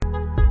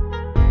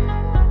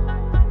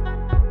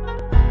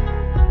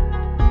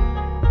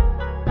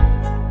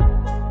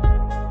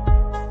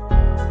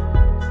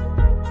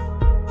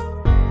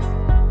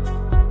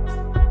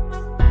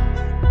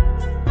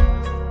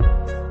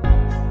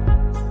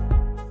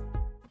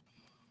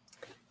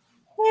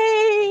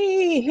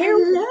here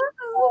we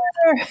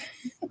are.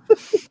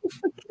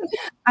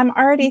 I'm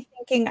already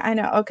thinking, I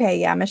know, okay,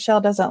 yeah,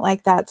 Michelle doesn't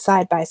like that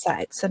side by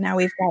side. So now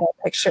we've got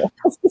a picture.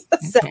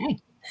 Okay,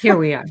 here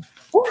we are.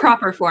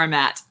 Proper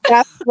format.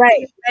 That's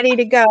right. Ready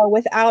to go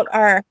without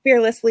our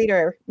fearless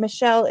leader.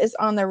 Michelle is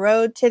on the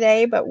road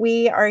today, but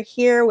we are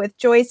here with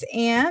Joyce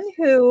Ann,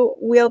 who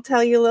we'll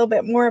tell you a little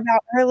bit more about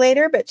her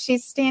later, but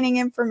she's standing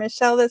in for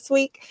Michelle this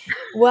week.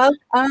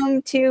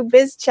 Welcome to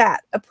Biz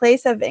Chat, a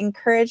place of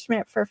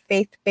encouragement for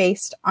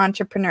faith-based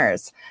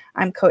entrepreneurs.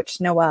 I'm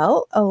Coach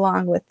Noelle,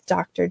 along with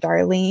Dr.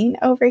 Darlene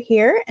over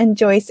here and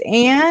Joyce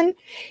Ann.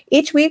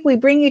 Each week, we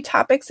bring you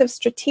topics of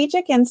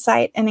strategic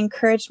insight and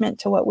encouragement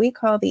to what we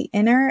call the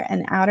inner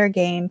and outer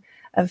game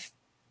of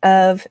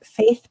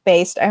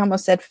faith-based, I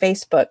almost said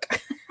Facebook,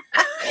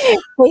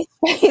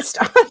 faith-based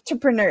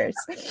entrepreneurs.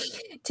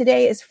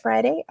 Today is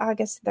Friday,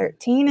 August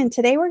 13, and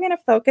today we're going to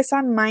focus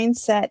on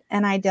mindset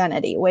and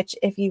identity, which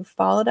if you've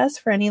followed us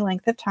for any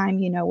length of time,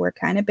 you know we're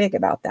kind of big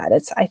about that.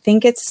 I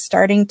think it's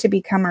starting to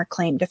become our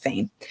claim to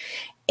fame.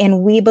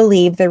 And we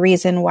believe the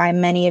reason why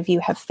many of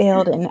you have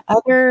failed in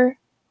other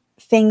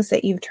things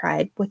that you've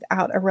tried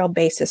without a real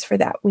basis for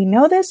that. We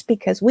know this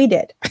because we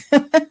did.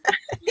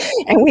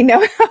 And we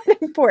know how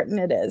important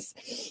it is.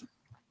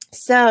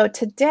 So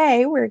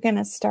today we're going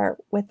to start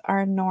with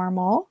our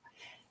normal.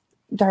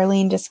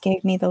 Darlene just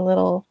gave me the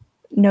little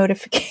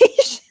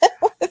notification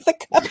with the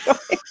cup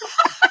going.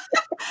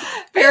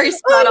 Very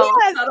subtle. Oh,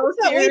 yes. Subtle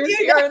So here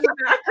in the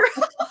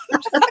background.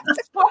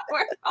 That's what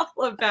we're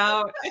all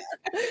about.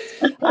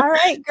 All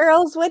right,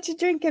 girls, what you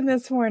drinking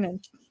this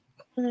morning?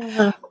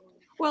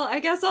 Well, I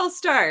guess I'll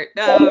start.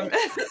 So,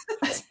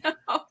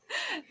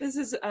 this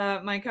is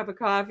my cup of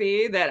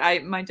coffee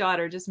that my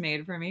daughter just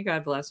made for me.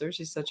 God bless her.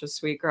 She's such a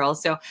sweet girl.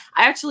 So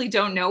I actually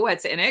don't know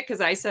what's in it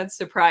because I said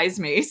surprise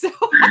me. So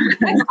I'm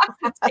going to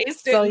have to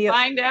taste it and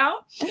find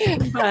out.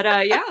 But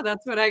yeah,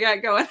 that's what I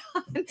got going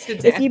on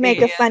today. If you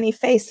make a funny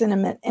face in a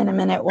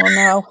minute, we'll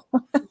know.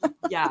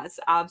 Yes,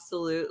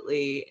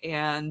 absolutely.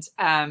 And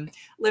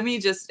let me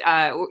just,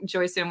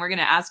 Joyce Ann, we're going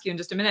to ask you in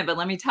just a minute, but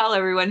let me tell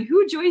everyone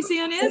who Joyce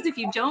Ann is. If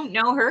you don't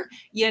know her,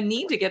 you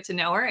need to get to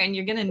know her, and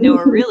you're going to know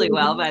her really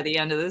well by the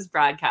end of this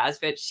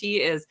broadcast. But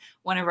she is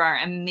one of our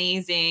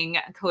amazing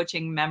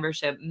coaching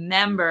membership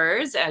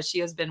members. She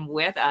has been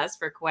with us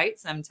for quite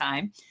some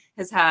time,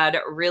 has had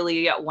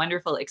really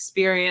wonderful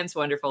experience,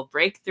 wonderful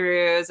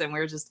breakthroughs, and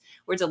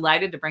we're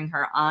delighted to bring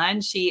her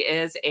on. She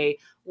is a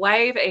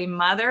wife, a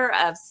mother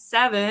of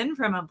 7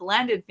 from a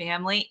blended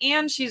family,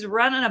 and she's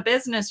running a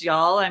business,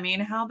 y'all. I mean,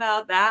 how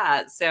about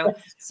that? So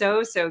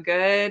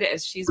good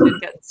as she's been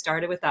getting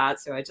started with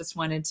that. So I just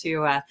wanted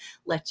to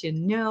let you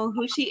know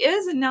who she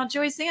is. And now,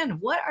 Joyce Ann,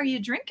 what are you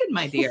drinking,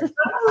 my dear?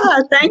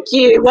 Thank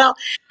you. Well,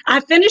 I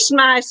finished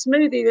my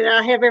smoothie that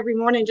I have every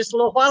morning just a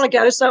little while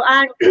ago. So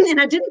I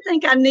didn't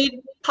think I needed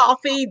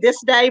coffee this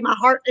day. My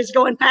heart is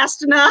going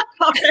fast enough.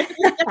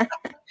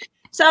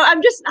 So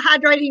I'm just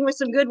hydrating with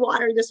some good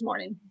water this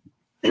morning.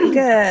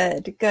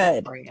 Good.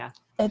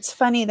 It's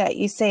funny that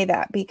you say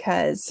that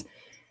because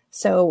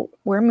so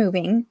we're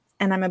moving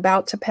and I'm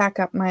about to pack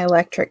up my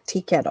electric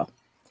tea kettle.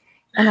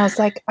 And I was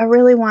like, I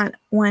really want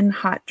one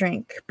hot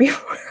drink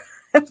before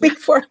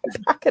I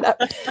pack it up.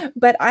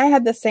 But I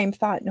had the same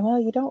thought. Well,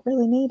 you don't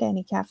really need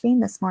any caffeine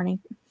this morning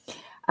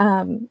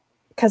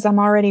because I'm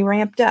already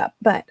ramped up.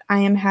 But I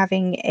am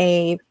having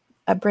a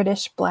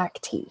British black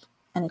tea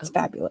and it's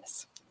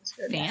fabulous.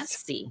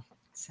 Fancy.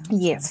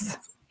 Yes.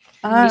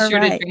 Be sure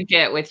to drink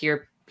it with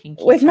your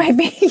pinky. With my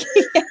pinky.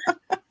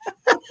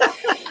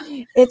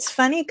 It's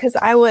funny because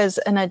I was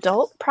an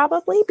adult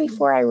probably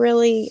before I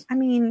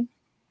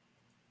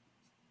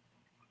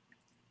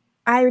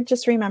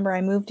just remember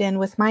I moved in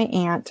with my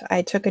aunt.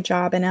 I took a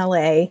job in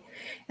LA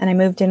and I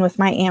moved in with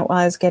my aunt while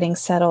I was getting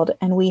settled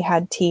and we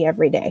had tea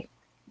every day.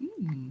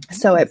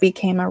 So it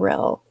became a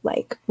real,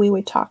 we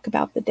would talk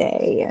about the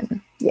day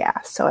and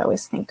so I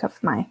always think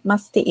of my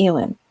Musta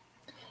Elin.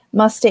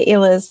 Musta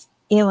is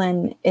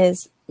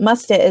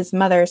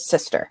mother's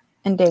sister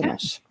in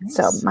Danish. Nice.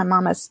 So my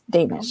mama's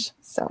Danish.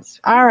 So,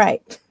 all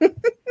right.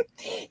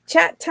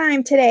 Chat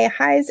time today,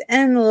 highs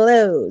and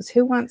lows.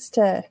 Who wants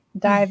to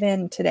dive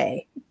in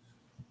today?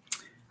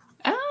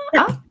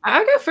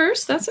 I'll go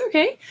first. That's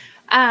okay.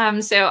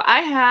 So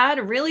I had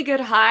a really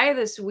good high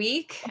this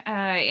week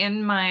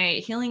in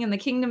my Healing in the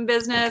Kingdom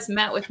business,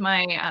 met with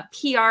my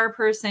PR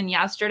person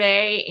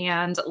yesterday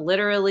and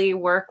literally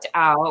worked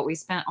out. We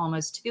spent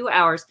almost 2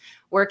 hours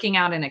working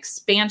out an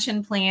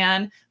expansion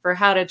plan for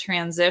how to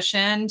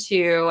transition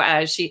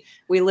to,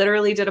 we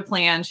literally did a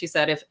plan. She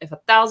said, if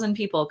 1,000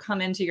 people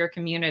come into your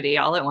community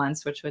all at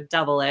once, which would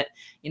double it,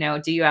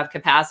 do you have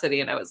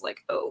capacity? And I was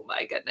like, oh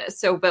my goodness.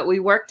 So, but we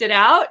worked it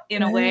out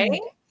in a way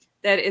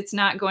that it's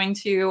not going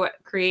to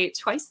create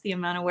twice the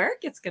amount of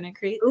work. It's going to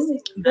create the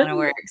same amount of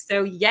work.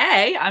 So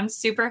yay, I'm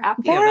super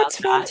happy about that. That's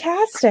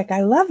fantastic.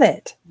 I love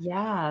it.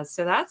 Yeah,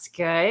 so that's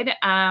good.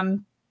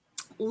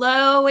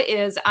 Low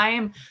is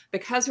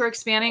because we're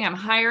expanding, I'm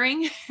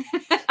hiring.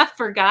 I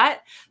forgot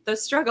the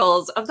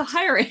struggles of the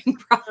hiring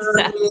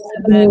process.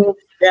 And then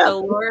Yeah. the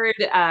Lord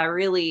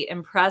really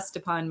impressed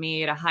upon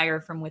me to hire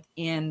from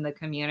within the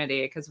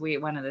community, because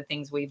one of the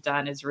things we've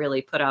done is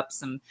really put up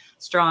some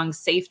strong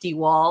safety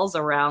walls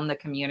around the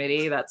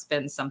community. That's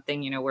been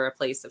something, we're a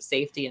place of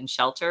safety and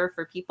shelter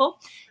for people.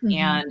 Mhm.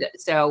 And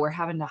so we're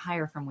having to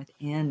hire from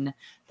within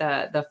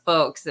the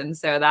folks. And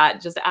so that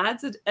just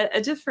adds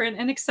a different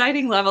and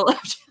exciting level of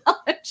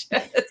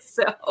challenges.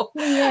 So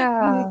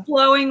Yeah.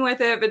 flowing with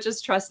it, but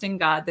just trusting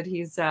God that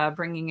he's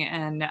bringing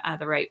in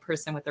the right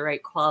person with the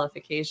right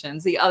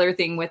qualifications. The other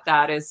thing with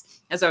that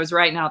is, as I was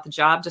writing out the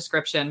job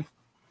description,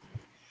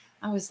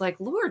 I was like,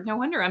 Lord, no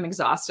wonder I'm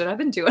exhausted. I've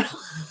been doing a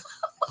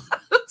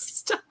lot of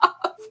stuff.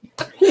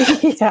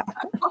 Yeah.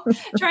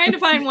 Trying to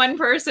find one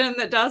person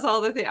that does all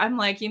the things. I'm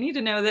like, you need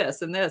to know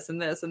this and this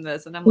and this and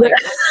this. And I'm like,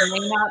 there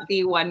may not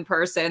be one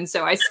person.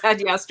 So I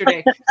said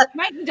yesterday, you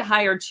might need to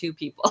hire 2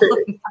 people.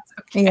 That's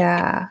okay.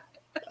 Yeah.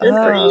 Good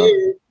for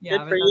you. Yeah, Good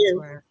but for that's you.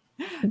 where,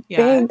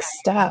 yeah. Big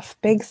stuff.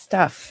 Big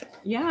stuff.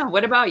 Yeah.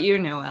 What about you,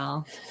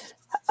 Noelle?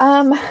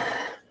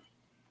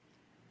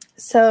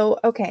 So,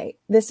 okay,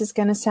 this is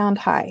going to sound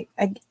high.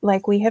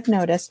 Like we have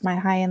noticed, my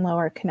high and low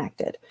are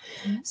connected.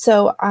 Mm-hmm.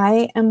 So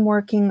I am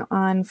working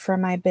on, for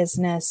my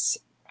business,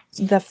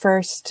 the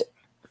first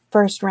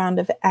round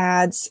of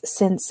ads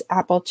since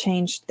Apple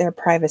changed their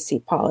privacy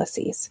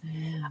policies.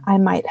 I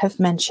might have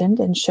mentioned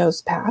in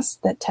shows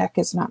past that tech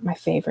is not my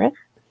favorite.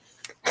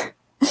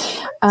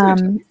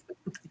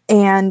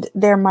 And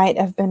there might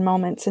have been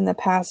moments in the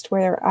past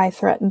where I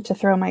threatened to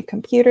throw my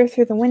computer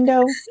through the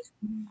window.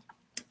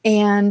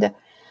 And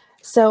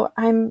so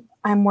I'm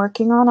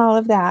working on all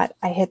of that.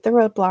 I hit the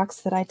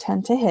roadblocks that I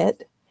tend to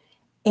hit,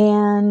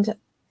 and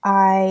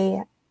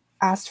I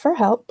asked for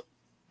help,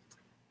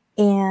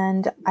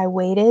 and I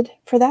waited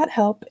for that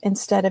help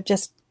instead of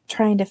just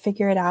trying to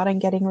figure it out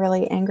and getting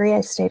really angry.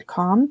 I stayed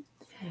calm.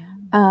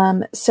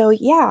 Yeah. So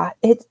yeah,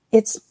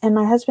 it's, and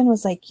my husband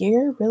was like,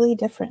 "You're really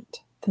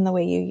different than the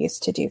way you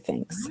used to do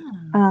things."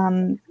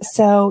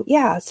 So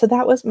yeah, so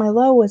that was my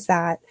low, was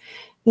that,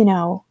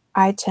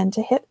 I tend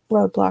to hit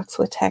roadblocks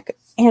with tech.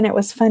 And it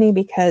was funny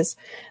because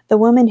the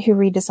woman who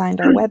redesigned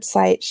our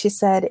website, she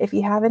said, if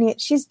you have any,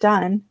 she's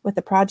done with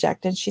the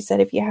project. And she said,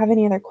 if you have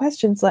any other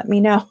questions, let me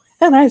know.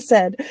 And I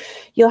said,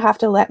 you'll have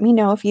to let me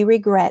know if you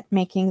regret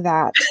making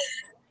that,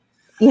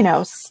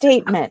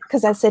 statement.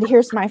 Because I said,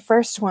 here's my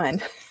first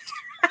one.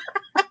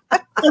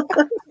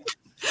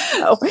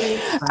 So,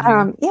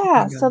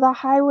 yeah. So the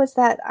high was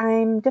that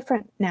I'm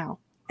different now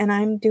and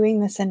I'm doing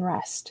this in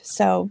rest.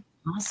 So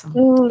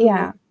awesome.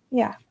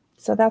 Yeah.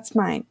 So that's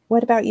mine.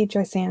 What about you,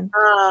 Joyce Ann?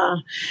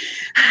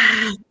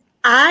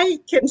 I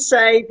can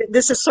say that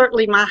this is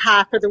certainly my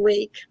high for the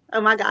week.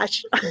 Oh my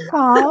gosh.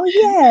 Oh,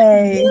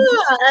 yay.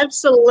 Yeah,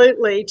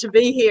 absolutely, to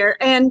be here.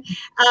 And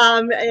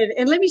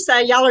let me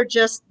say, y'all are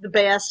just the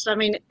best. I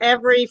mean,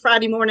 every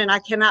Friday morning, I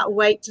cannot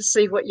wait to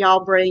see what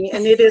y'all bring,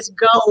 and it is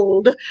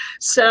gold.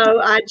 So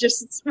I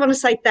just want to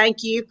say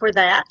thank you for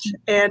that.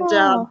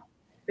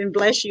 And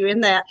bless you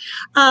in that.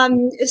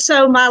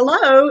 So my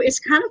low is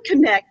kind of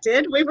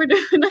connected. We were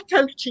doing a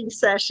coaching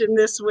session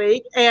this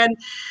week, and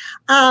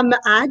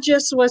I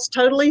just was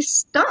totally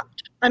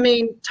stumped. I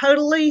mean,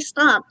 totally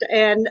stumped.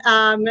 And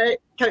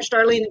Coach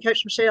Darlene and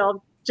Coach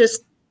Michelle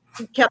just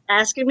kept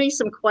asking me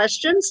some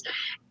questions,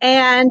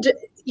 and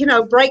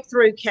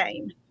breakthrough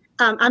came.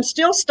 I'm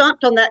still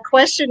stumped on that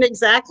question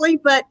exactly,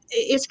 but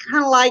it's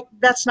kind of like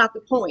that's not the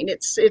point.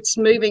 It's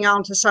moving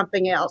on to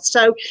something else.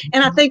 So,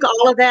 and I think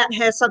all of that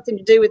has something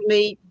to do with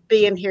me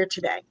being here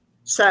today.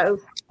 So,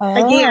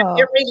 again,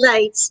 it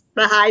relates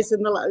the highs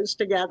and the lows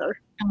together.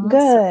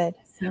 Good.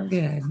 So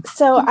good.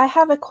 So I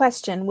have a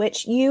question,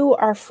 which you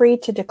are free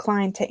to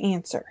decline to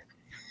answer.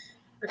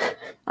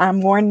 I'm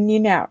warning you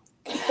now.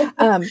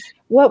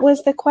 What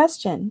was the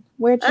question?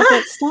 Where'd you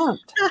get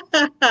stumped?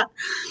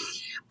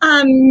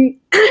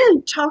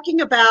 Talking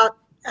about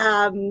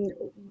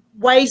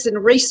ways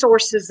and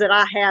resources that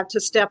I have to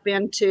step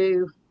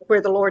into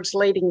where the Lord's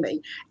leading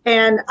me.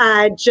 And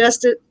I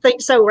just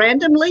think so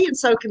randomly and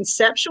so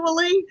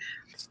conceptually,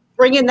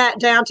 bringing that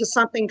down to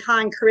something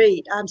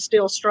concrete, I'm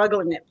still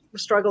struggling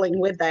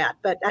with that.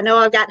 But I know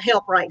I've got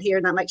help right here,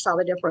 and that makes all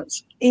the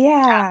difference.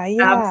 Yeah.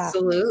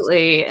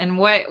 Absolutely. And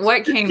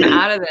what came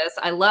out of this,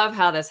 I love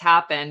how this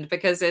happened,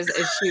 because as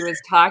she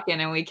was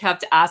talking and we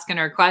kept asking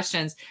her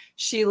questions,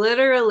 she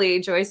literally,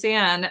 Joyce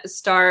Ann,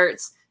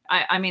 starts,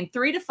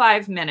 3 to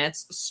 5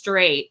 minutes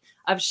straight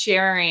of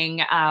sharing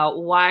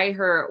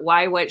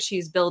why what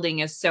she's building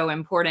is so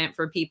important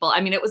for people. I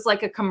mean, it was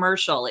like a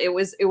commercial. It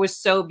was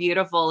so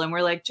beautiful. And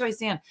we're like,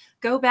 Joyce Ann,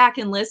 go back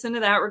and listen to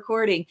that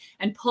recording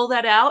and pull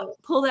that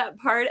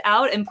part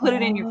out and put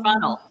it in your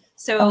funnel.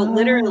 So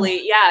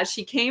literally, yeah,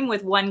 she came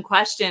with one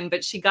question,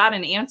 but she got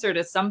an answer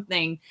to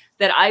something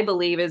that I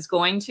believe is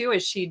going to,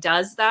 as she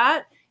does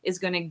that, is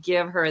going to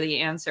give her the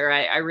answer.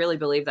 I really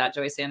believe that,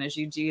 Joyce Ann, as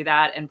you do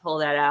that and pull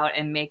that out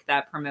and make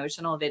that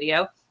promotional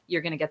video,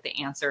 you're going to get the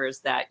answers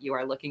that you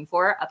are looking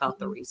for about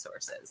the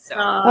resources.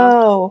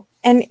 So,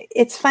 and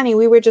it's funny.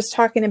 We were just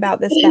talking about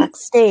this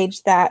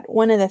backstage, that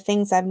one of the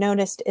things I've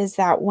noticed is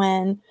that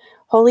when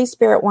Holy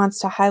Spirit wants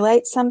to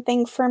highlight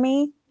something for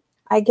me,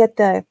 I get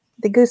the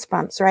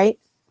goosebumps, right?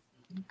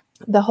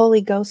 The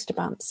Holy Ghost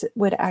bumps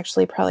would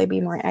actually probably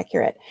be more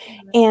accurate.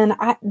 And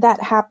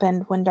that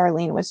happened when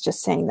Darlene was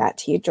just saying that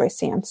to you,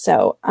 Joyce Ann.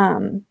 So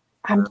I'm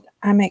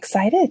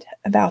excited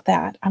about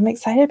that. I'm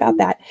excited about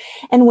that.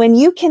 And when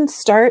you can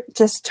start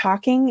just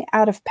talking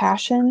out of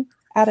passion,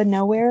 out of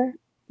nowhere,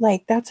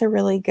 like that's a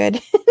really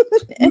good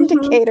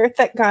indicator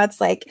that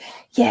God's like,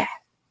 yeah,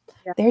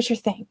 there's your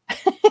thing.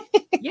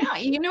 Yeah,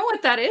 you know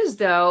what that is,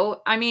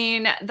 though? I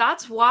mean,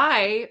 that's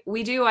why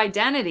we do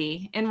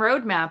identity in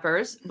Road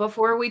Mappers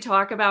before we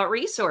talk about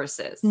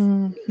resources.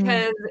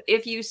 Because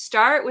if you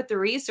start with the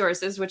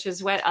resources, which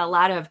is what a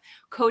lot of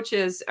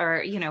coaches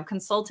or,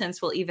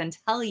 consultants will even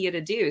tell you to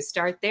do,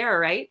 start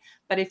there, right?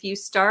 But if you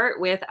start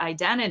with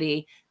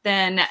identity,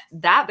 then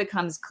that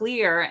becomes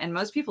clear. And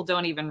most people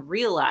don't even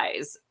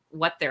realize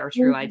what their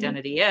true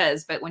identity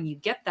is. But when you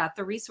get that,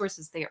 the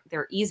resources,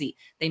 they're easy.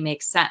 They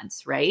make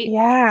sense, right?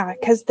 Yeah,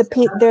 because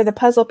they're the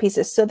puzzle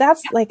pieces. So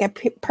that's like a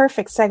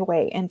perfect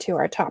segue into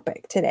our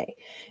topic today.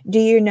 Do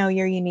you know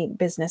your unique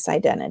business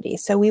identity?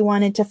 So we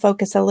wanted to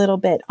focus a little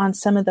bit on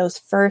some of those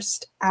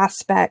first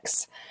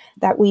aspects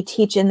that we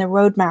teach in the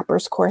Road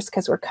Mappers course,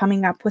 because we're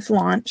coming up with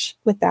launch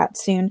with that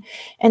soon.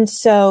 And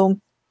so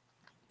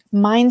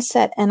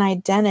mindset and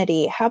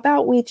identity. How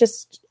about we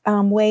just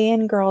weigh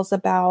in, girls,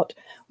 about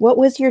what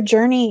was your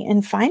journey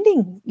in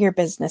finding your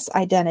business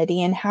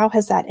identity and how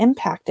has that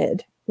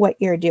impacted what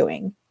you're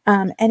doing?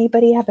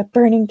 Anybody have a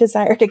burning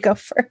desire to go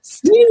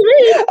first?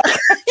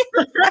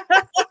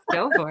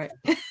 Go for it.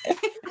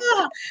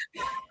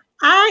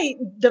 I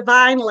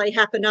divinely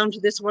happened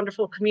onto this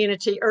wonderful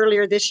community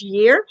earlier this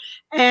year.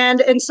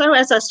 And so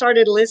as I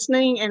started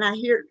listening and I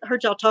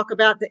heard y'all talk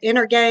about the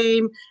inner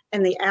game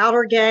and the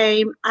outer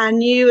game, I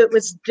knew it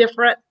was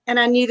different. And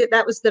I knew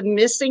that was the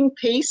missing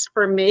piece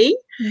for me.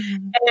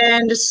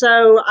 And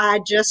so I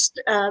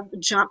just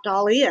jumped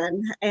all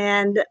in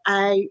and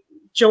I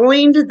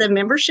joined the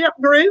membership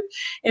group.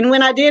 And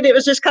when I did, it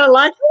was just kind of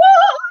like,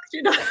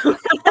 whoa,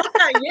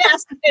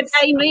 yes, and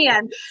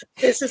amen.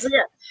 This is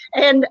it.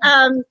 And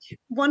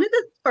one of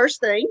the first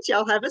things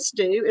y'all have us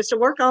do is to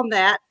work on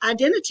that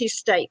identity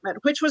statement,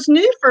 which was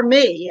new for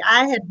me.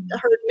 I had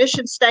heard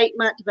mission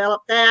statement,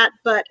 developed that,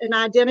 but an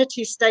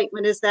identity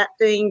statement is that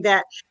thing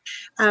that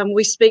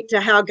we speak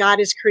to how God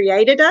has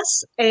created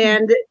us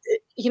and,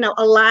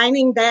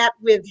 aligning that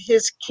with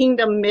his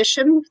kingdom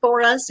mission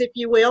for us, if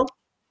you will.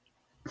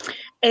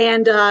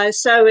 And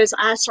so as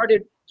I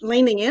started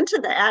leaning into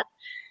that,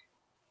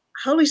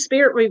 Holy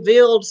Spirit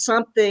revealed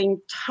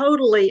something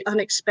totally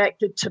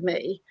unexpected to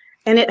me.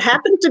 And it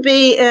happened to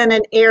be in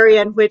an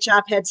area in which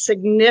I've had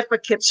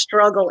significant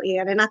struggle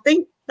in. And I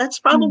think that's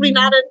probably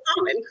not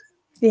uncommon.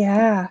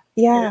 Yeah.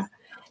 Yeah.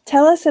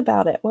 Tell us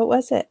about it. What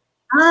was it?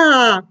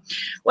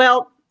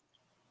 Well,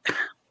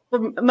 for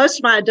most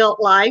of my adult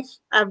life,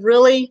 I've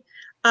really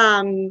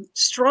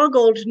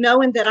struggled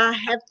knowing that I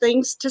have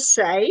things to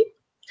say.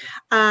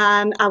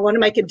 I want to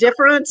make a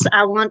difference.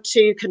 I want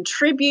to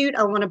contribute.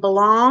 I want to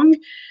belong.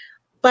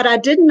 But I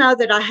didn't know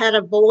that I had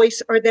a voice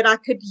or that I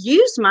could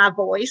use my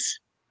voice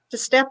to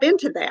step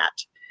into that.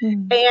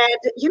 And,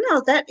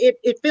 that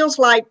it feels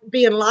like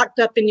being locked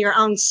up in your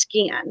own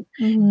skin.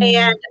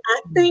 And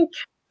I think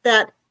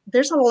that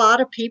there's a lot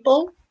of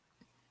people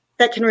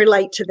that can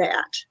relate to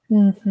that.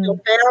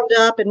 Bound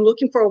up and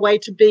looking for a way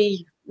to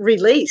be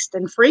released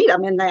and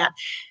freedom in that.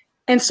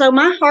 And so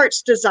my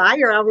heart's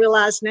desire, I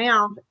realize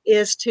now,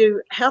 is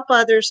to help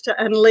others to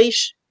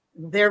unleash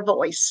their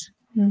voice.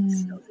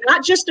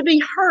 Not just to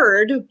be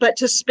heard, but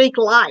to speak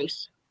life.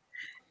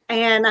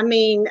 And I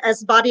mean,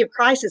 as the body of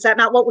Christ, is that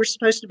not what we're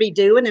supposed to be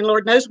doing? And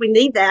Lord knows we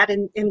need that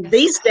in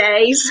these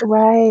days.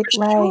 Right.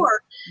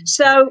 Sure.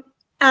 So,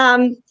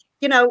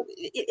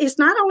 it's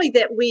not only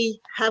that we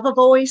have a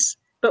voice,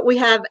 but we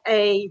have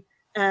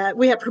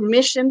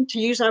permission to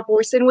use our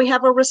voice, and we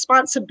have a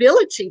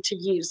responsibility to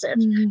use it,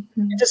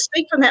 to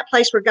speak from that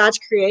place where God's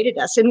created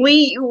us. And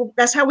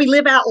that's how we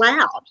live out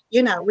loud.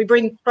 We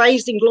bring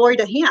praise and glory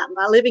to him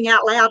by living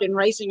out loud and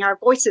raising our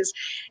voices.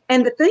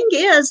 And the thing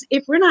is,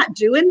 if we're not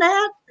doing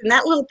that, and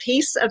that little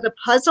piece of the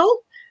puzzle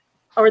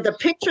or the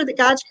picture that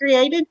God's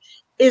created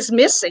is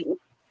missing.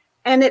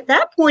 And at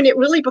that point, it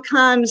really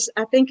becomes,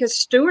 I think, a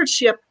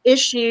stewardship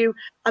issue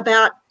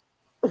about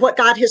what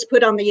God has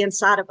put on the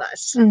inside of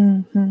us.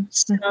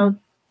 So,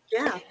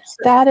 yeah.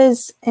 That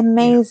is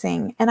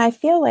amazing. Yeah. And I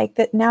feel like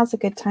that now's a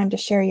good time to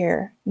share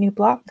your new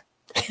blog.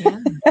 Yeah.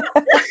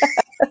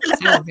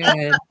 So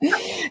good.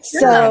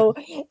 So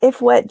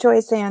if what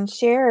Joyce Ann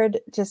shared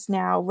just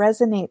now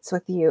resonates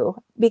with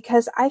you,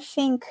 because I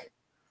think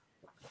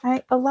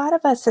a lot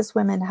of us as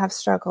women have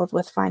struggled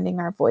with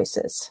finding our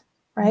voices,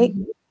 right?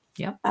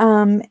 Yeah.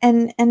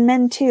 And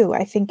men too.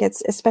 I think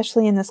it's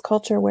especially in this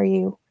culture where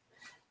you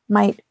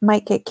might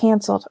get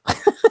canceled.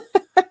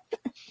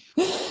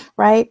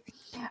 Right?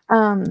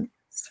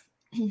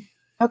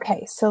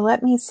 Okay, so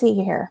let me see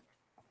here.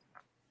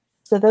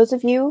 So those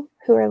of you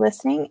who are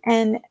listening,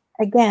 and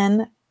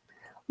again,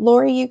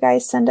 Lori, you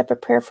guys send up a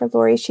prayer for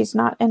Lori. She's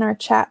not in our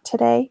chat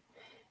today.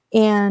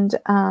 And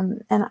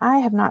I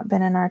have not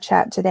been in our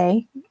chat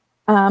today.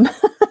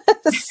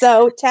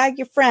 So tag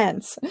your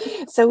friends.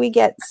 So we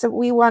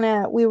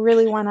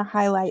really want to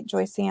highlight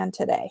Joyce Ann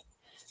today.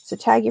 So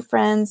tag your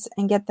friends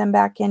and get them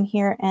back in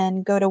here,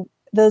 and go to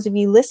those of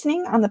you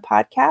listening on the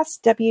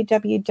podcast,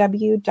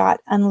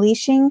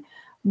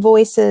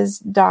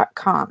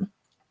 www.unleashingvoices.com,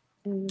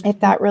 if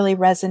that really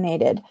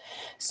resonated.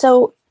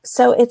 So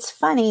it's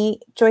funny,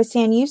 Joyce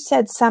Ann, you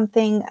said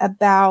something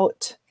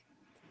about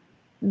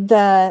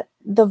the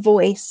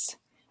voice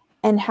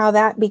and how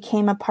that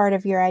became a part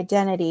of your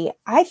identity.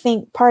 I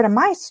think part of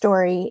my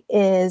story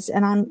is,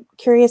 and I'm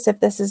curious if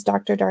this is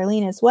Dr.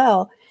 Darlene as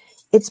well,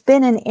 it's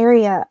been an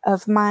area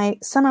of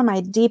some of my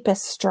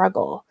deepest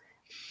struggle,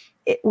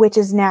 which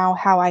is now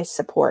how I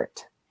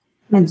support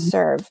and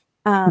serve.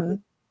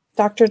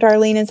 Dr.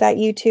 Darlene, is that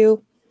you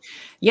too?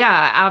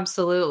 Yeah,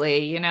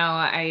 absolutely. You know,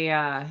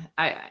 I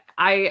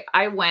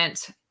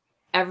went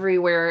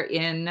everywhere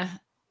in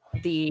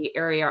the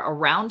area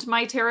around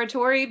my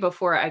territory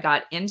before I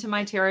got into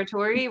my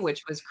territory,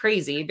 which was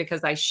crazy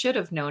because I should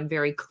have known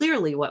very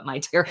clearly what my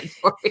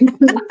territory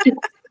was.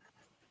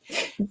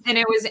 And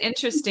it was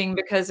interesting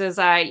because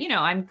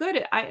I'm good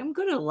at a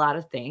lot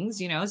of things,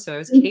 so I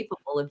was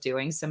capable of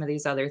doing some of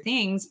these other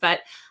things, but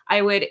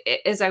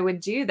as I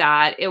would do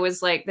that, it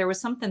was like there was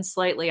something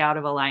slightly out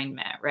of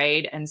alignment,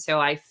 right? And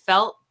so I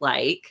felt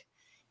like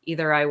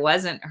either I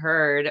wasn't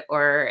heard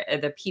or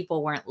the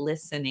people weren't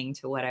listening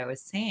to what I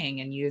was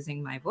saying and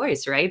using my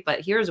voice, right?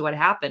 But here's what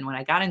happened when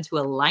I got into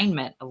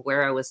alignment of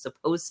where I was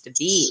supposed to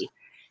be.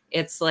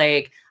 It's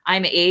like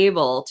I'm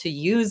able to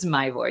use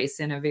my voice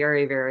in a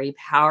very, very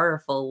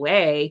powerful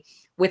way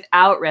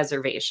without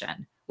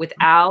reservation,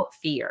 without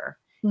fear.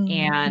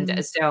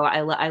 And so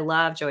I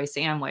love, Joyce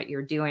Ann, what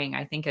you're doing.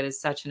 I think it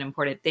is such an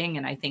important thing.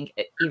 And I think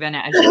even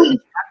as you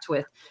connect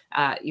with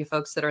you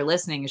folks that are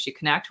listening, as you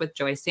connect with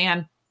Joyce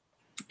Ann,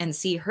 and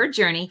see her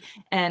journey,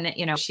 and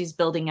she's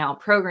building out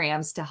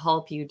programs to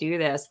help you do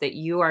this, that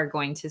you are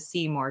going to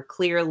see more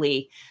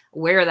clearly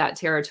where that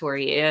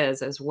territory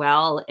is as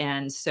well,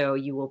 and so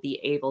you will be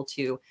able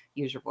to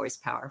use your voice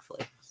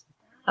powerfully.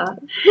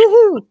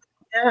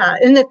 Yeah,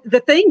 and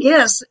the thing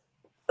is,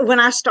 when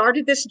I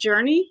started this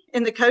journey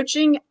in the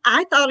coaching,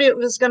 I thought it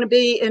was going to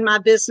be in my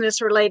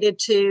business related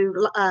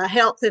to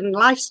health and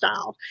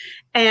lifestyle.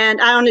 And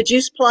I own a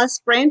Juice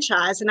Plus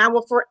franchise, and I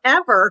will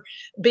forever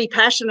be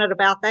passionate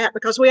about that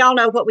because we all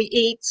know what we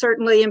eat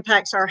certainly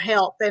impacts our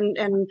health. And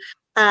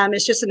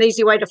it's just an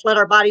easy way to flood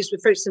our bodies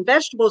with fruits and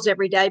vegetables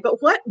every day.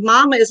 But what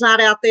mama is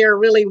not out there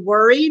really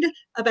worried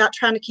about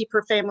trying to keep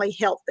her family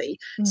healthy?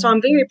 So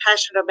I'm very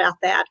passionate about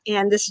that.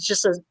 And this is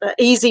just an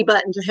easy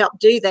button to help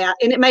do that.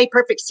 And it made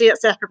perfect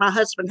sense after my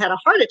husband had a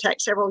heart attack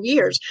several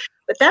years.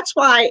 But that's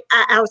why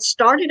I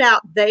started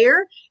out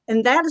there.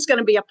 And that is going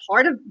to be a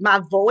part of my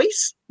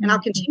voice. And I'll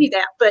continue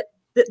that. But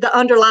the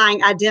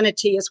underlying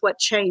identity is what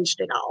changed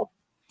it all.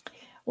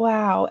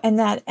 Wow. And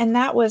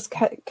that was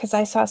because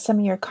I saw some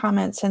of your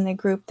comments in the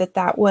group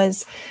that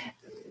was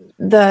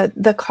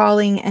the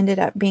calling ended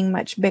up being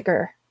much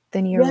bigger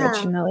than you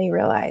originally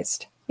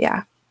realized.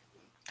 Yeah.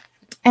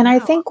 And I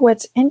think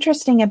what's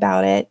interesting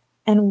about it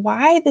and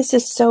why this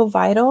is so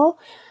vital.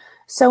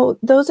 So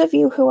those of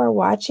you who are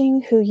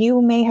watching, who you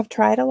may have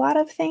tried a lot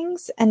of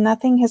things and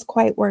nothing has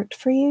quite worked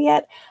for you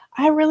yet,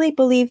 I really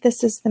believe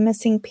this is the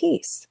missing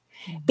piece.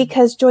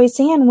 Because Joyce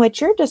Ann,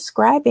 what you're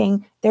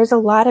describing, there's a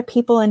lot of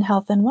people in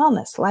health and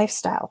wellness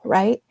lifestyle,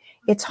 right?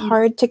 It's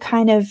hard to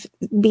kind of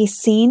be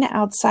seen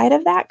outside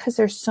of that because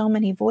there's so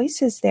many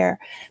voices there.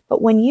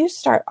 But when you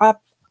start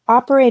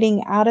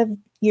operating out of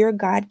your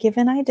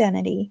God-given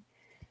identity,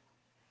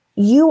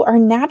 you are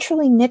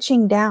naturally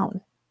niching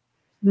down,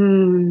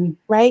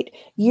 right?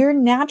 You're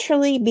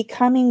naturally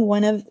becoming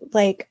one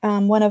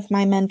of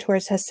my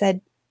mentors has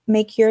said,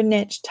 make your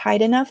niche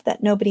tight enough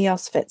that nobody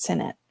else fits in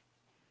it.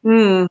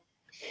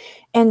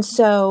 And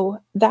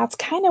so that's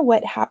kind of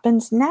what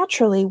happens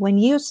naturally when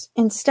you,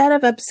 instead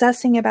of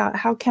obsessing about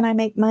how can I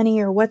make money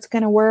or what's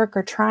going to work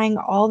or trying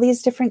all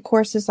these different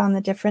courses on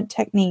the different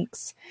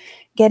techniques,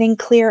 getting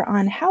clear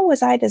on how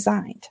was I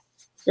designed?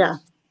 Yeah.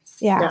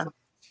 So,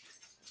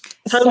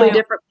 Totally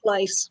different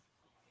place.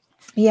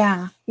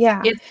 Yeah.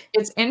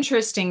 It's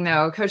interesting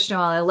though, Coach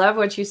Noel, I love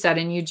what you said,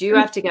 and you do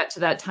have to get to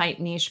that tight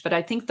niche, but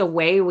I think the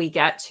way we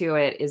get to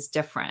it is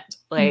different.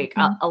 Like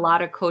a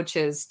lot of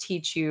coaches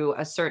teach you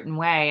a certain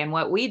way, and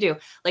what we do,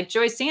 like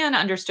Joyce Ann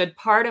understood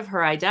part of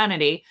her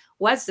identity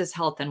was this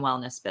health and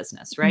wellness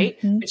business, right?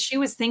 But she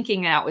was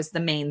thinking that was the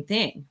main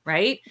thing,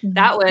 right?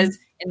 That was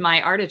in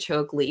my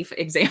artichoke leaf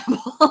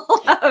example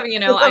of,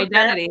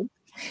 identity.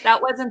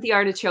 That wasn't the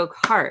artichoke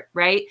heart,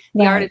 right?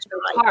 The artichoke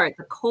heart,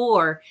 the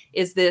core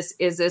is this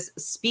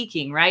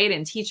speaking, right?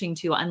 And teaching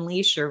to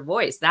unleash your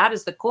voice. That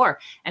is the core.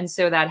 And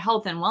so that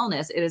health and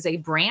wellness, it is a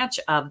branch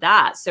of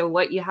that. So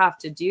what you have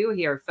to do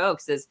here,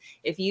 folks, is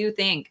if you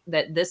think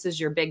that this is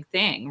your big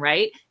thing,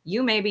 right?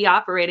 You may be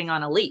operating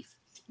on a leaf.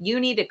 You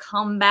need to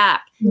come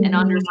back and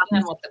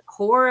understand what the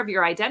core of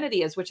your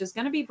identity is, which is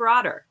going to be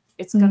broader.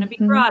 It's going to be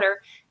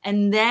broader.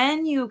 And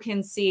then you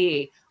can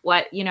see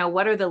what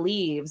are the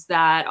leaves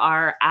that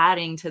are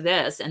adding to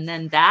this? And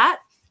then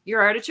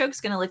your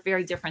artichoke's going to look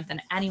very different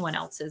than anyone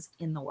else's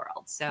in the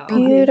world. So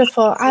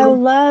beautiful. I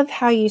love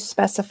how you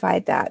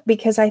specified that,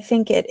 because I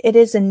think it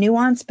is a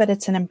nuance, but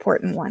it's an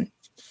important one.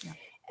 Yeah.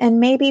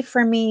 And maybe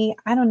for me,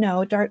 I don't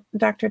know,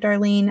 Dr.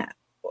 Darlene,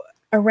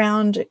 I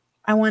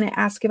want to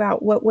ask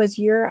about what was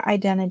your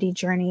identity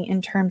journey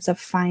in terms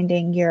of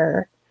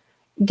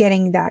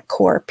getting that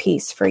core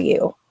piece for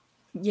you?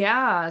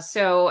 Yeah.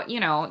 So,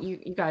 you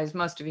guys,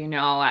 most of you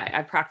know,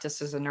 I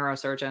practiced as a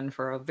neurosurgeon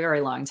for a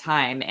very long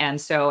time.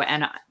 And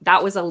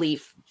that was a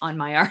leaf on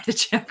my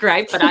artichoke,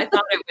 right? But I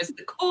thought it was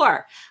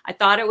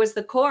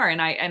the core.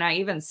 And I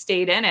even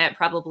stayed in it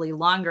probably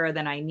longer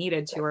than I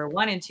needed to or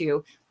wanted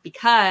to,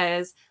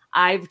 because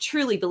I've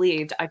truly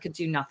believed I could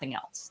do nothing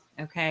else.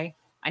 Okay.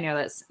 I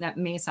know that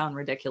may sound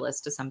ridiculous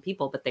to some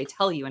people, but they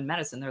tell you in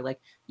medicine, they're like,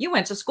 you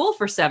went to school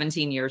for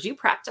 17 years, you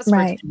practiced for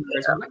 10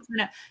 years.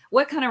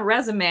 What kind of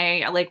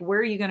resume, like, where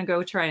are you going to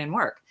go try and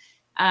work?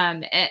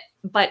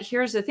 But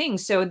here's the thing.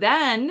 So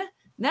then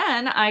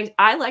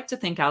I like to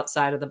think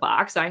outside of the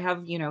box. I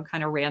have,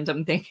 kind of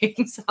random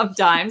thinking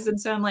sometimes. And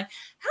so I'm like,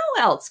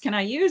 how else can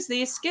I use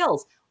these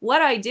skills?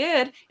 What I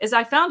did is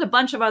I found a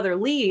bunch of other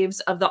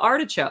leaves of the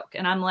artichoke,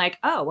 and I'm like,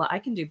 oh, well, I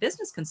can do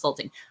business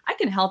consulting. I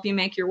can help you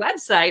make your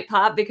website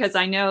pop, because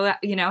I know,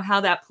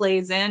 how that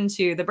plays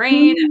into the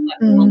brain and what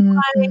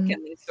people like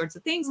and these sorts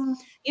of things, and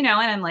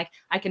I'm like,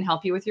 I can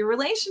help you with your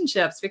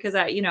relationships, because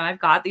I've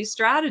got these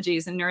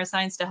strategies in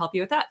neuroscience to help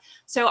you with that.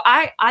 So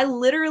I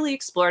literally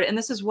explored, and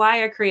this is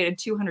why I created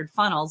 200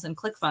 funnels and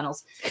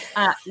ClickFunnels,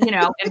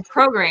 and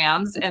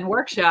programs and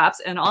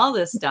workshops and all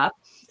this stuff.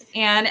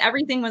 And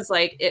everything was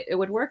like, it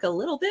would work a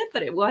little bit,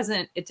 but it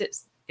wasn't, it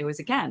was,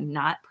 again,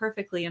 not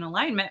perfectly in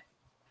alignment.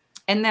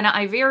 And then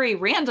I very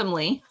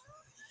randomly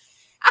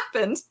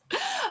happened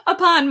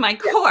upon my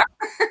core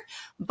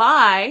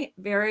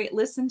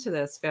listen to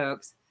this,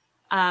 folks,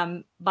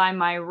 by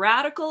my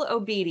radical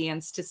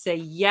obedience to say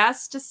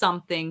yes to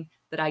something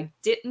that I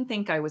didn't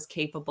think I was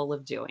capable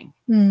of doing.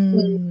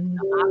 The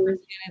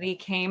opportunity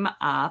came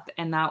up,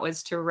 and that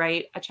was to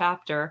write a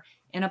chapter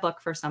in a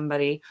book for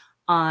somebody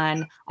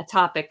on a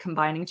topic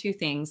combining two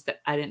things that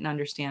I didn't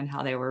understand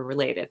how they were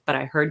related, but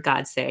I heard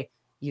God say,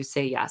 you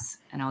say yes,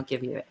 and I'll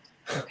give you it.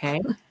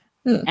 Okay.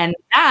 And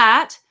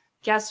that,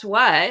 guess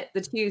what? The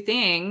two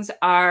things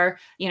are,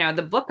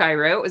 the book I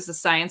wrote was The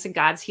Science of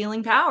God's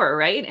Healing Power,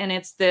 right? And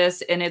it's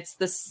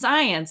the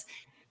science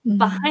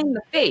behind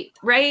the faith,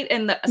 right?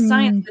 And the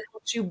science that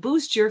helps you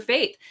boost your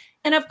faith.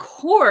 And of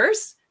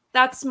course,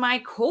 that's my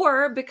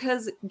core,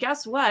 because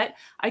guess what?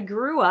 I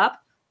grew up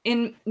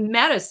in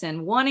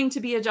medicine, wanting to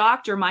be a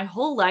doctor my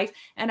whole life.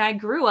 And I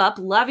grew up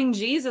loving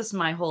Jesus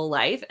my whole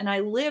life. And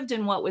I lived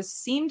in what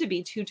seemed to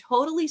be two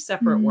totally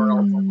separate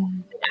worlds.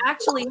 It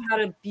actually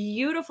had a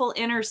beautiful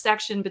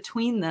intersection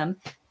between them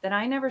that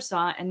I never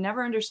saw and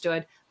never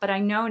understood. But I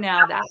know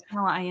now that's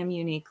how I am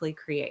uniquely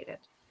created.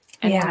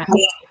 And when I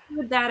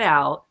figured that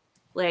out,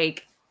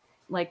 like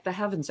the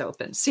heavens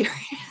open, serious.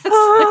 And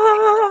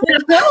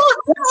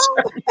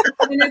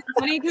it's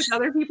funny, because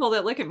other people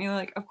that look at me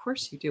like, of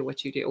course you do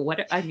what you do.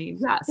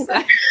 Yes.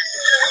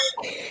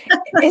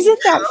 Isn't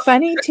that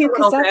funny too?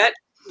 Because that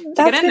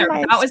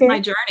was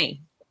my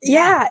journey.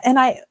 Yeah. And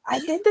I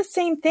did the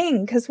same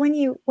thing, because when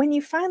you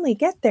finally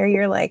get there,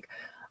 you're like,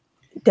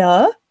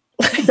 duh.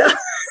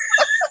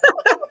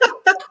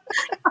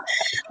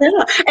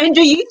 And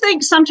do you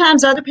think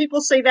sometimes other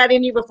people see that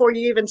in you before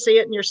you even see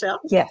it in yourself?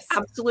 Yes,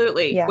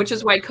 absolutely. Yeah. Which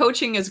is why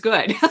coaching is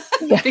good.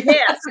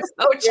 Yes.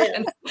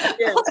 Coaching.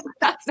 Yes.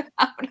 That's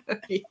out of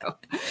you.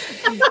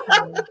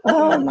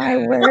 Oh my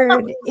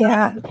word.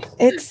 Yeah.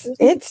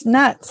 It's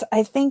nuts.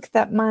 I think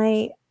that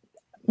my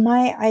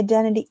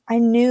identity, I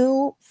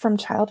knew from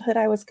childhood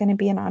I was going to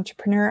be an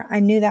entrepreneur.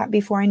 I knew that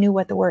before I knew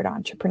what the word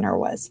entrepreneur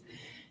was.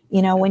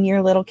 When you're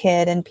a little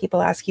kid and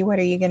people ask you, what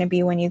are you going to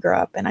be when you grow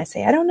up? And I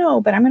say, I don't know,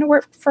 but I'm going to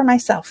work for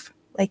myself.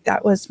 Like,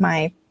 that was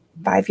my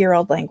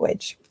 5-year-old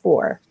language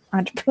for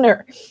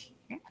entrepreneur.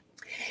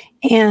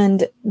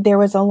 And there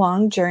was a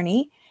long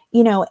journey,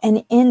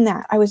 and in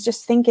that, I was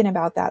just thinking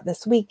about that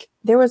this week.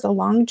 There was a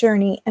long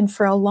journey. And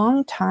for a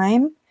long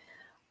time,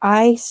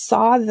 I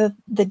saw the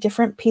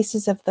different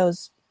pieces of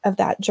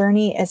that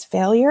journey as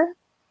failure.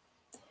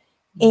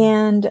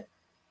 And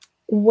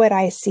what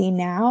I see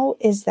now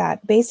is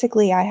that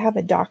basically I have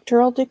a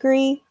doctoral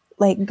degree.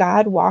 Like,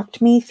 God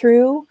walked me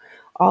through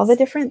all the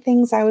different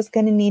things I was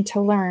going to need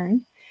to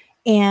learn.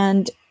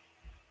 And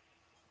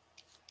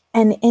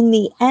in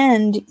the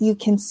end, you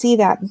can see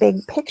that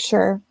big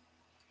picture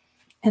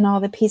and all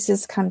the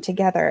pieces come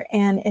together.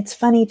 And it's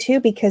funny too,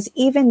 because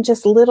even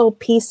just little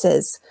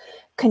pieces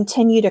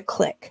continue to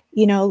click,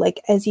 like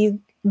as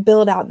you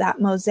build out that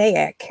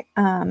mosaic,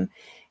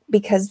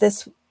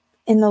 because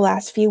in the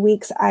last few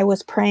weeks, I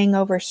was praying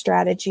over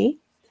strategy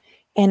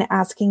and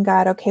asking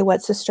God, okay,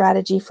 what's the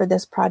strategy for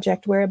this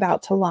project we're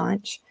about to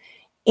launch?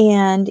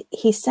 And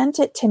he sent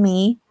it to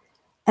me,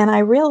 and I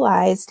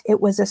realized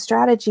it was a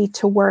strategy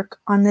to work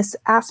on this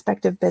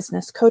aspect of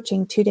business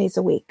coaching 2 days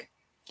a week.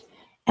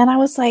 And I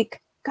was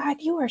like, God,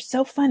 you are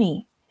so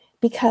funny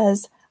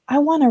because I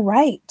want to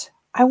write.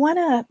 I want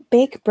to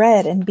bake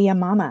bread and be a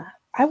mama.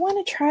 I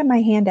want to try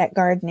my hand at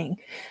gardening.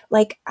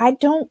 Like, I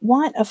don't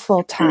want a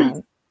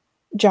full-time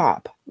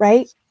job,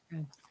 right?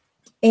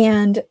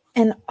 And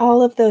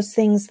all of those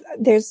things,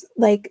 there's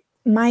like,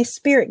 my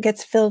spirit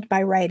gets filled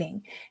by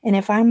writing. And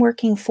if I'm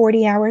working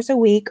 40 hours a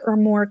week or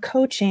more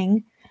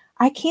coaching,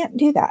 I can't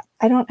do that.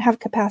 I don't have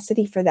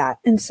capacity for that.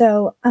 And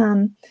so,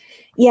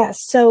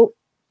 so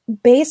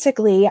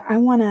basically I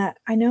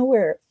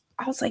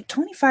was like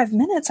 25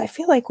 minutes. I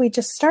feel like we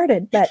just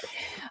started, but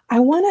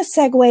I want to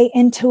segue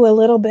into a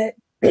little bit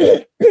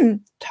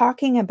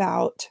talking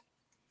about,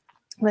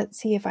 let's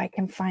see if I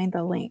can find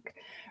the link.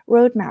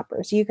 Road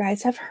Mappers. You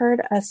guys have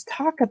heard us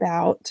talk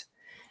about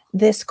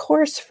this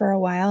course for a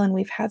while, and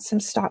we've had some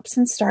stops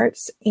and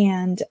starts,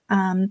 and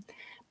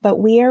but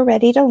we are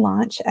ready to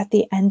launch at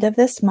the end of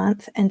this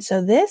month. And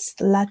so this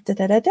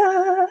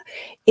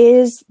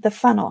is the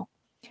funnel.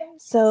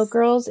 So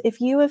girls, if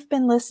you have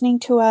been listening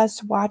to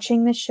us,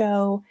 watching the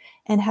show,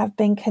 and have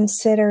been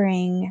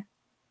considering,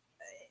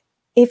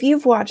 if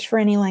you've watched for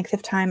any length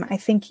of time, I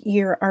think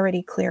you're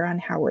already clear on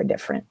how we're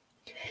different.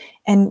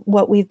 And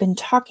what we've been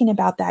talking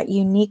about, that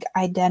unique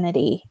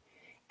identity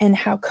and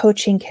how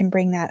coaching can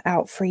bring that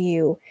out for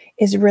you,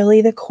 is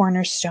really the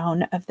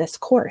cornerstone of this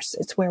course.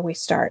 It's where we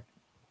start,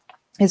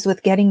 is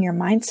with getting your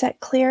mindset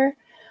clear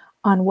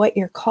on what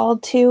you're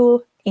called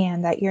to,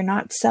 and that you're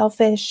not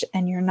selfish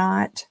and you're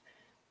not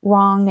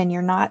wrong and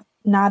you're not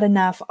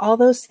enough. All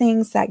those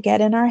things that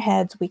get in our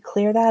heads, we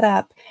clear that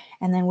up,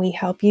 and then we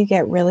help you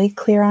get really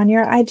clear on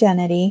your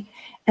identity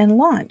and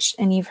launch.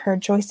 And you've heard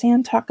Joyce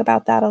Ann talk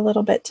about that a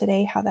little bit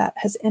today, how that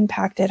has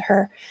impacted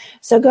her.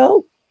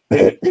 So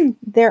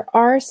there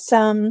are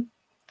some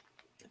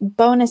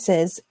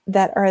bonuses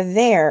that are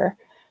there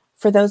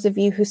for those of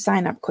you who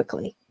sign up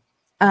quickly.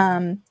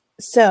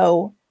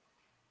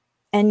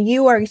 And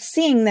you are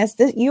seeing this,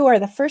 you are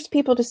the first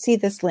people to see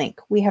this link.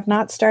 We have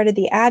not started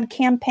the ad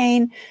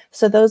campaign.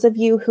 So those of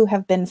you who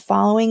have been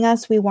following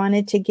us, we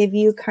wanted to give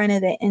you kind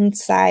of the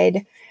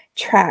inside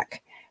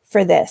track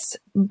for this.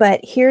 But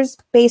here's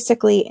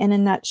basically in a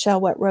nutshell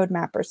what Road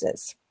Mappers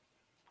is.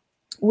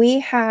 We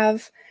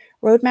have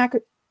Road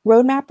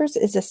Mappers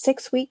is a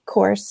 6-week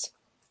course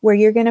where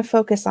you're going to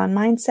focus on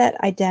mindset,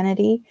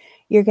 identity.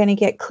 You're going to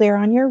get clear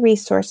on your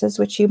resources,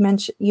 which you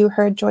mentioned. You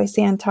heard Joyce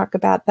Ann talk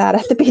about that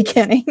at the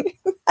beginning.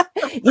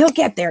 You'll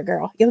get there,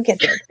 girl. You'll get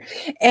there.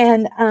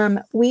 And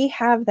we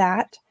have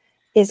that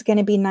is going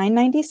to be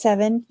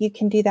 $9.97. You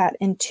can do that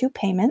in 2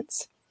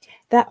 payments.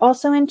 That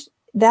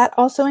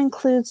also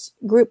includes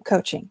group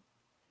coaching.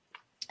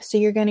 So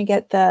you're going to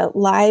get the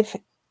live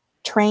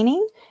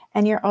training,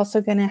 and you're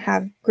also going to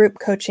have group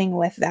coaching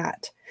with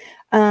that.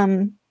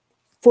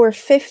 For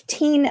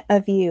 15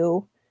 of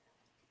you,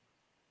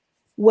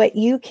 what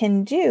you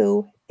can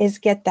do is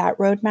get that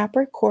Road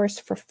Mapper course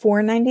for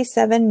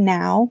 $4.97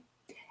 now.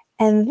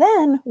 And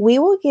then we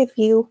will give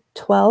you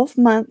 12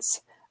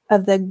 months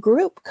of the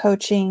group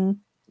coaching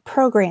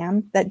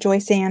program that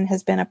Joyce Ann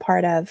has been a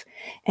part of.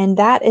 And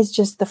that is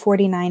just the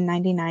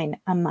 $49.99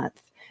 a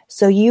month.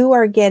 So you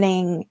are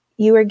getting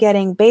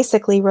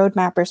basically Road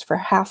Mappers for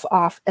half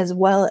off, as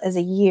well as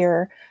a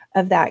year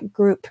of that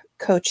group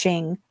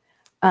coaching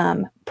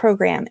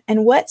program.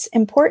 And what's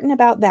important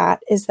about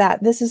that is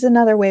that this is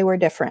another way we're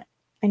different.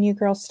 And you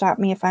girls stop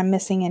me if I'm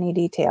missing any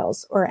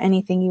details or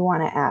anything you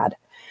want to add.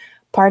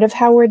 Part of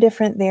how we're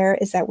different there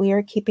is that we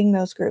are keeping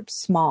those groups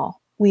small.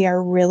 We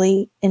are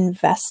really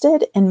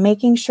invested in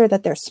making sure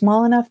that they're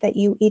small enough that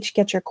you each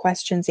get your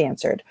questions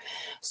answered.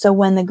 So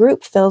when the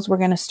group fills, we're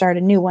going to start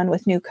a new one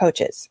with new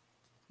coaches.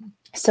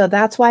 So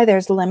that's why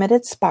there's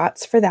limited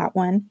spots for that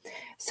one.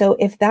 So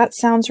if that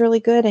sounds really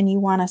good and you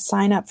want to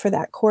sign up for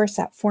that course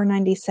at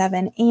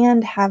 $4.97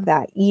 and have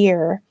that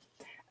year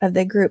of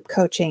the group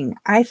coaching,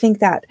 I think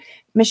that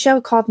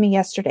Michelle called me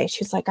yesterday.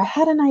 She's like, I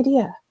had an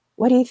idea.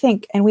 What do you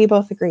think? And we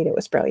both agreed it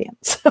was brilliant.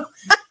 So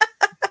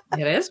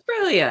it is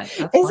brilliant.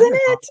 That's Isn't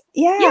wonderful. it?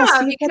 Yeah. Yeah,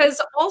 So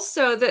because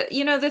also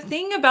the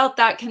thing about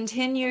that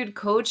continued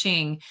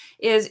coaching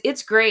is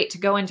it's great to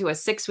go into a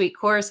 6-week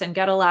course and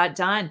get a lot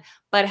done.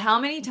 But how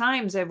many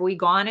times have we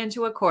gone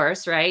into a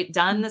course, right?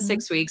 Done the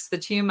 6 weeks, the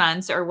 2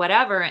 months or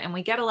whatever, and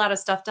we get a lot of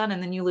stuff done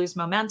and then you lose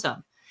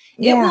momentum.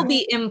 It will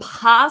be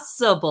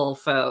impossible,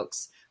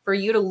 folks, for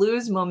you to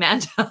lose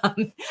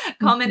momentum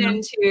coming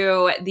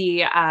into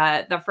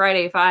the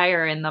Friday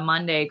Fire and the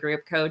Monday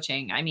group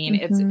coaching. I mean,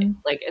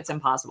 it's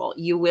impossible.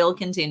 You will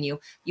continue.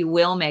 You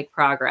will make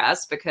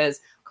progress because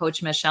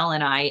Coach Michelle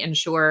and I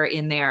ensure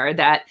in there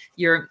that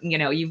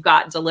you've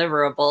got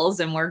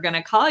deliverables and we're going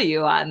to call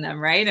you on them,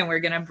 right? And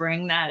we're going to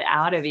bring that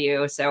out of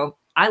you. So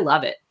I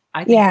love it.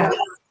 I think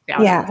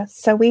yeah.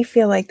 So we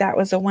feel like that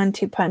was a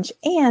 1-2 punch.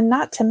 And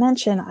not to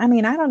mention, I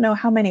mean, I don't know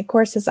how many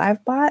courses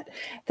I've bought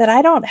that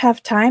I don't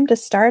have time to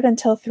start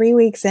until 3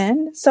 weeks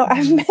in. So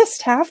I've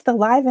missed half the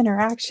live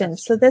interaction.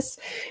 So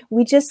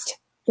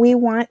we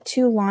want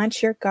to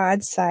launch your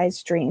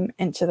God-sized dream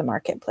into the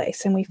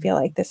marketplace. And we feel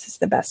like this is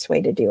the best way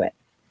to do it.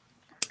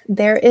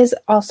 There is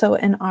also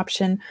an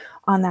option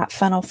on that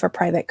funnel for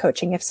private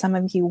coaching if some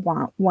of you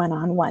want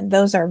one-on-one.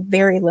 Those are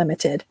very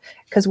limited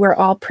because we're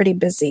all pretty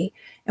busy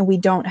and we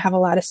don't have a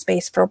lot of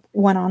space for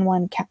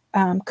one-on-one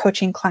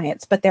coaching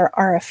clients, but there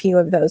are a few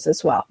of those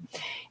as well.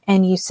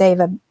 And you save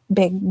a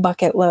big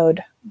bucket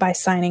load by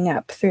signing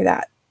up through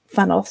that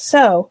funnel.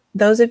 So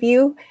those of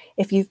you,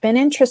 if you've been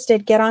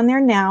interested, get on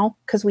there now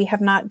because we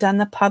have not done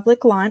the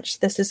public launch.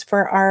 These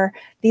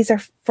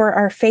are for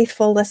our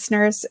faithful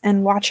listeners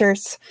and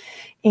watchers.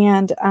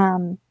 And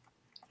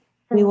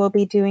we will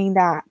be doing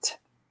that.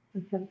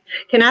 Okay.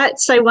 Can I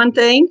say one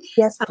thing?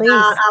 Yes, please.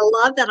 I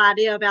love that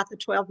idea about the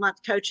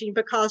 12-month coaching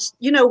because,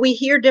 we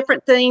hear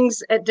different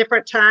things at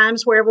different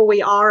times wherever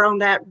we are on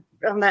that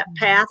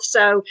path.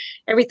 So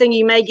everything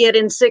you may get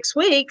in 6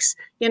 weeks,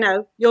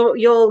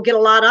 you'll get a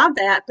lot of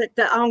that, but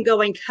the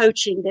ongoing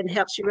coaching then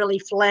helps you really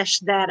flesh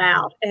that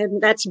out.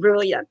 And that's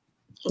brilliant.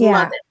 Yeah.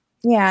 Love it.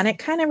 Yeah. And it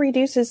kind of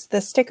reduces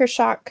the sticker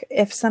shock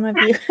if some of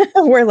you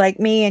were like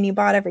me and you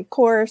bought every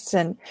course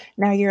and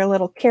now you're a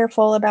little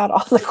careful about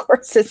all the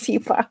courses you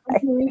buy.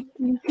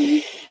 Mm-hmm.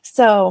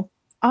 So,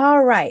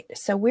 all right.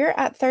 So we're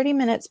at 30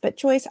 minutes, but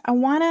Joyce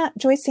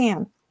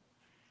Ann,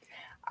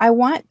 I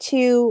want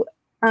to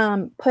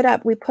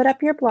we put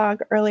up your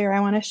blog earlier. I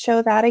want to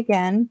show that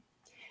again.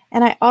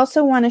 And I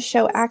also want to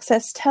show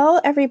access.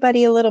 Tell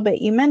everybody a little bit.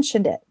 You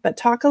mentioned it, but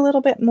talk a little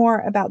bit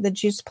more about the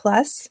Juice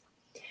Plus.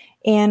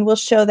 And we'll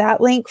show that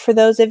link for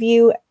those of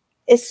you,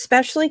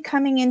 especially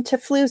coming into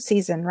flu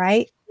season,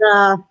 right?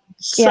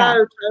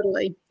 So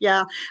totally.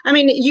 Yeah. I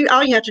mean,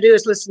 all you have to do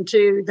is listen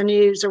to the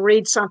news or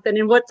read something.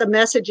 And what the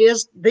message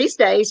is these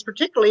days,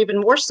 particularly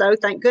even more so,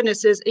 thank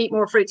goodness, is eat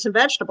more fruits and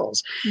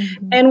vegetables.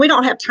 Mm-hmm. And we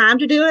don't have time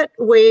to do it.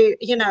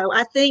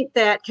 I think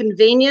that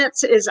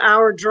convenience is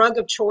our drug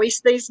of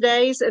choice these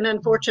days. And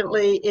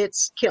unfortunately,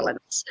 it's killing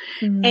us.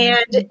 Mm-hmm.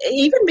 And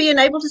even being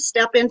able to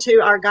step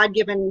into our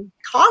God-given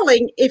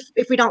calling,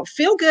 if we don't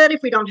feel good,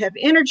 if we don't have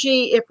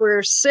energy, if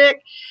we're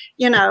sick,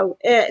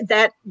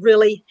 that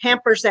really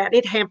hampers that.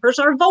 It hampers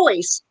our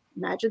voice.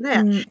 Imagine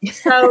that. Mm.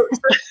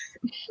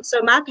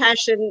 So my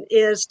passion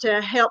is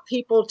to help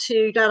people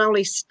to not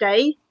only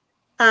stay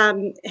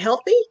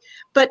healthy,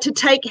 but to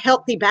take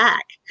healthy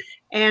back.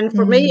 And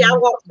for me, I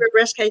walked through a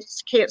breast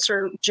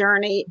cancer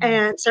journey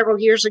and several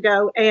years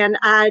ago, and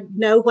I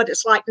know what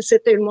it's like to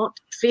sit there and want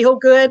to feel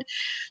good.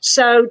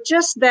 So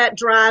just that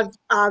drive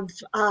of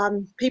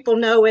people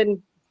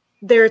knowing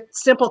there are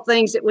simple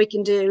things that we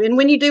can do. And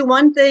when you do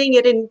one thing,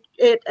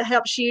 it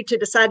helps you to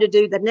decide to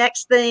do the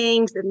next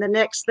things and the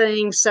next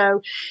thing.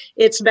 So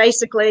it's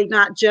basically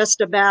not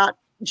just about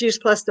Juice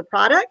Plus the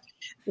product,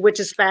 which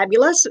is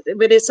fabulous,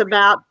 but it's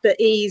about the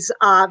ease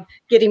of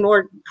getting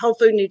more whole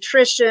food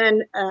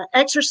nutrition,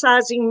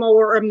 exercising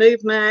more or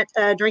movement,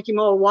 drinking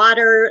more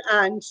water,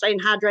 and staying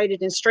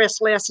hydrated and stress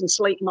less and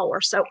sleep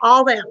more. So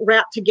all that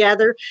wrapped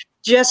together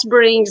just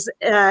brings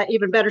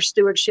even better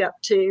stewardship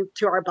to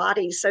our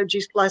bodies. So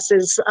Juice Plus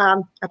is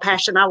a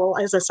passion I will,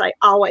 as I say,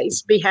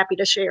 always be happy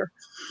to share.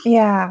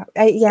 Yeah.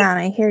 And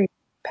I hear your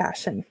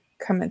passion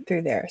coming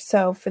through there.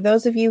 So for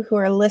those of you who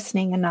are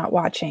listening and not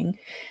watching,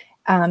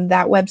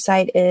 that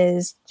website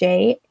is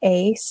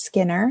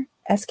JASkinner,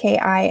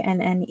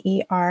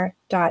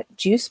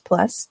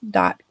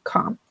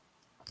 SKINNER.juiceplus.com.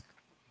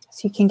 So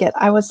you can get,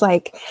 I was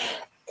like,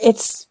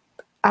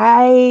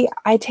 I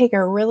take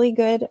a really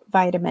good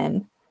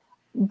vitamin,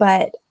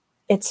 but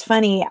it's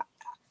funny.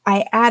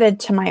 I added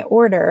to my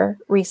order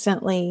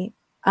recently,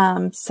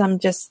 some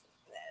just,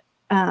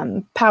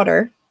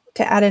 powder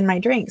to add in my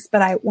drinks.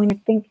 But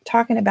when you're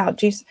talking about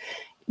juice,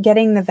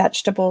 getting the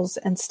vegetables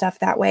and stuff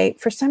that way,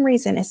 for some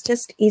reason, it's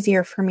just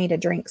easier for me to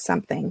drink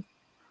something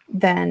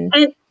than.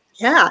 And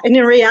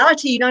in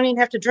reality, you don't even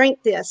have to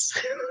drink this.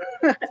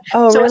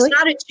 Oh, so really? It's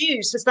not a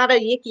juice. It's not a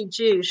yicky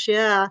juice.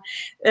 Yeah.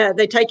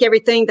 They take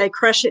everything, they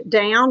crush it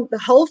down, the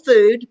whole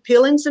food,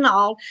 peelings and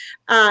all,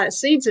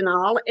 seeds and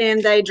all,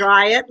 and they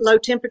dry it, low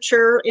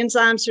temperature,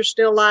 enzymes are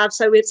still alive.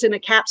 So it's in a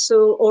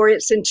capsule or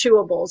it's in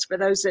chewables for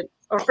those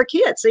or for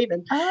kids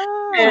even.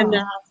 Oh. And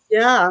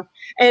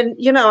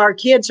and our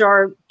kids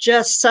are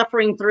just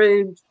suffering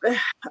through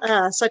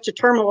such a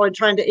turmoil and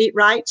trying to eat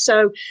right.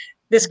 So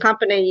this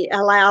company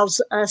allows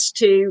us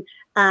to,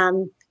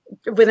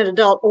 with an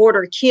adult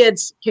order,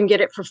 kids can get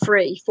it for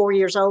free, 4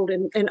 years old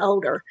and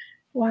older.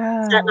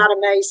 Wow. Is that not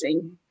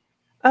amazing?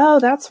 Oh,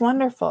 that's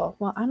wonderful.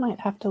 Well, I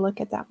might have to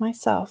look at that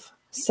myself.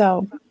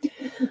 So,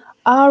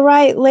 all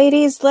right,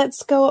 ladies,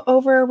 let's go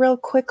over real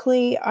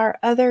quickly our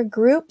other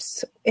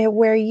groups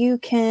where you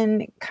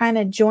can kind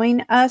of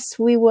join us.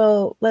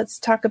 Let's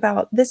talk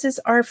about, this is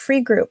our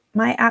free group,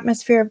 My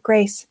Atmosphere of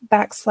Grace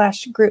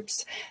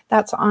 /groups.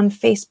 That's on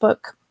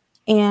Facebook,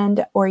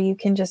 or you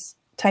can just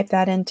type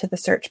that into the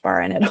search bar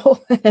and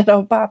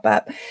it'll pop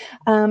up.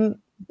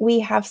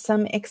 We have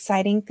some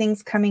exciting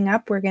things coming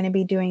up. We're going to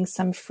be doing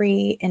some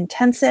free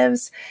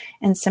intensives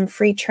and some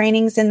free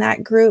trainings in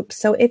that group.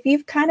 So if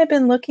you've kind of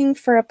been looking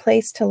for a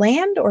place to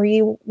land, or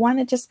you want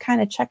to just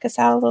kind of check us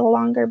out a little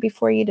longer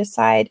before you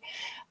decide,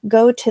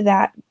 go to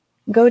that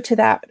go to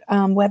that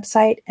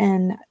website,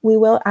 and we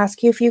will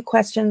ask you a few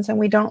questions, and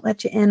we don't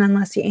let you in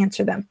unless you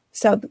answer them.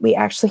 So we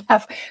actually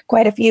have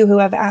quite a few who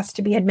have asked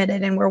to be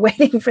admitted, and we're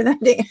waiting for them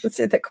to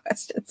answer the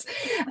questions.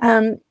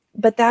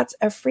 But that's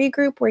a free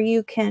group where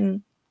you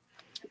can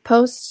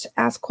post,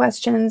 ask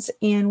questions,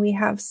 and we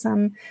have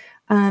some,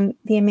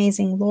 the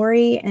amazing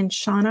Lori and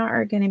Shauna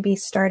are going to be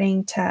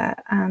starting to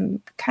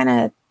kind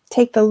of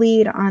take the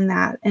lead on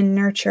that and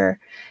nurture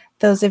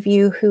those of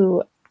you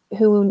who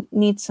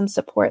need some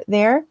support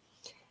there.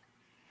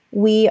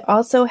 We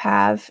also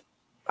have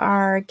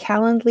our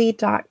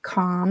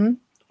calendly.com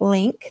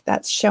link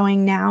that's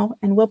showing now,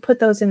 and we'll put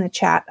those in the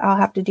chat. I'll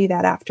have to do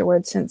that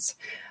afterwards since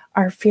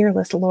our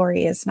fearless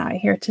Lori is not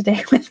here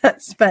today with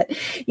us, but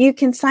you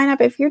can sign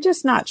up if you're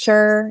just not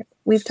sure.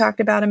 We've talked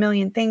about a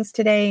million things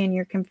today and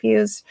you're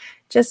confused.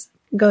 Just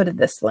go to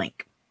this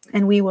link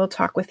and we will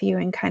talk with you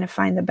and kind of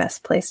find the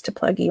best place to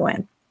plug you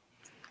in.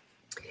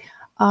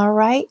 All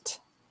right.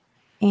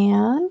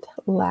 And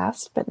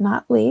last but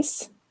not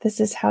least, this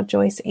is how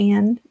Joyce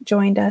Ann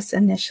joined us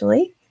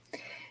initially.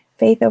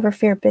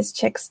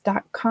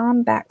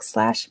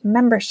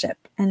 faithoverfearbizchicks.com/membership.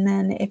 And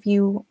then if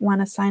you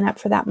want to sign up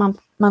for that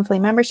monthly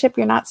membership,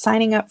 you're not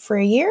signing up for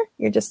a year,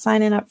 you're just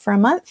signing up for a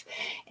month.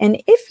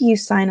 And if you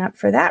sign up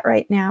for that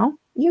right now,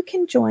 you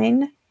can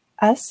join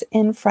us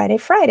in Friday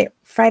Fire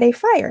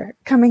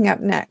coming up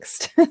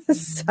next.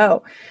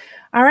 So,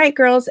 all right,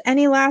 girls,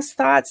 any last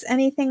thoughts?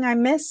 Anything I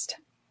missed?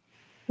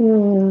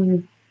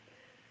 I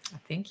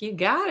think you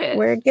got it.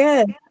 We're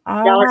good.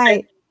 All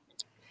right.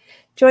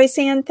 Joyce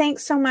Ann,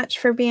 thanks so much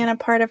for being a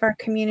part of our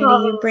community.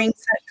 You bring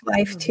such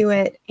life to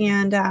it.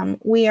 And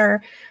we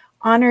are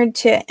honored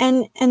to,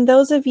 and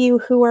those of you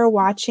who are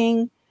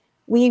watching,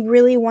 we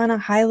really want to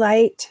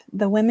highlight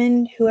the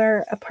women who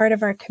are a part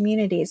of our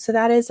community. So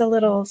that is a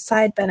little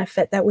side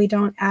benefit that we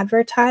don't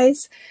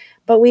advertise,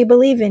 but we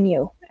believe in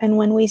you. And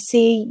when we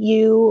see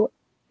you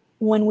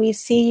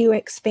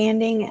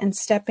expanding and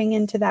stepping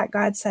into that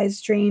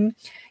God-sized dream,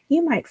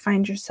 you might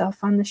find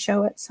yourself on the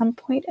show at some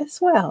point as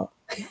well.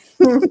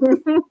 Well,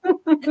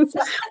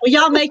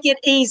 y'all make it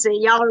easy.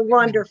 Y'all are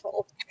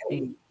wonderful.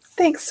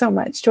 Thanks so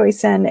much,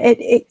 Joyce. And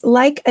it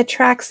like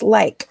attracts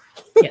like.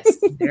 Yes,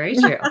 very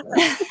true.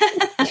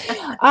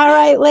 All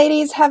right,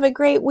 ladies, have a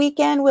great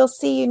weekend. We'll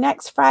see you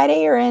next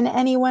Friday or in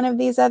any one of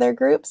these other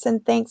groups.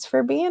 And thanks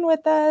for being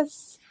with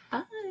us.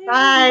 Bye.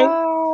 Bye. Bye.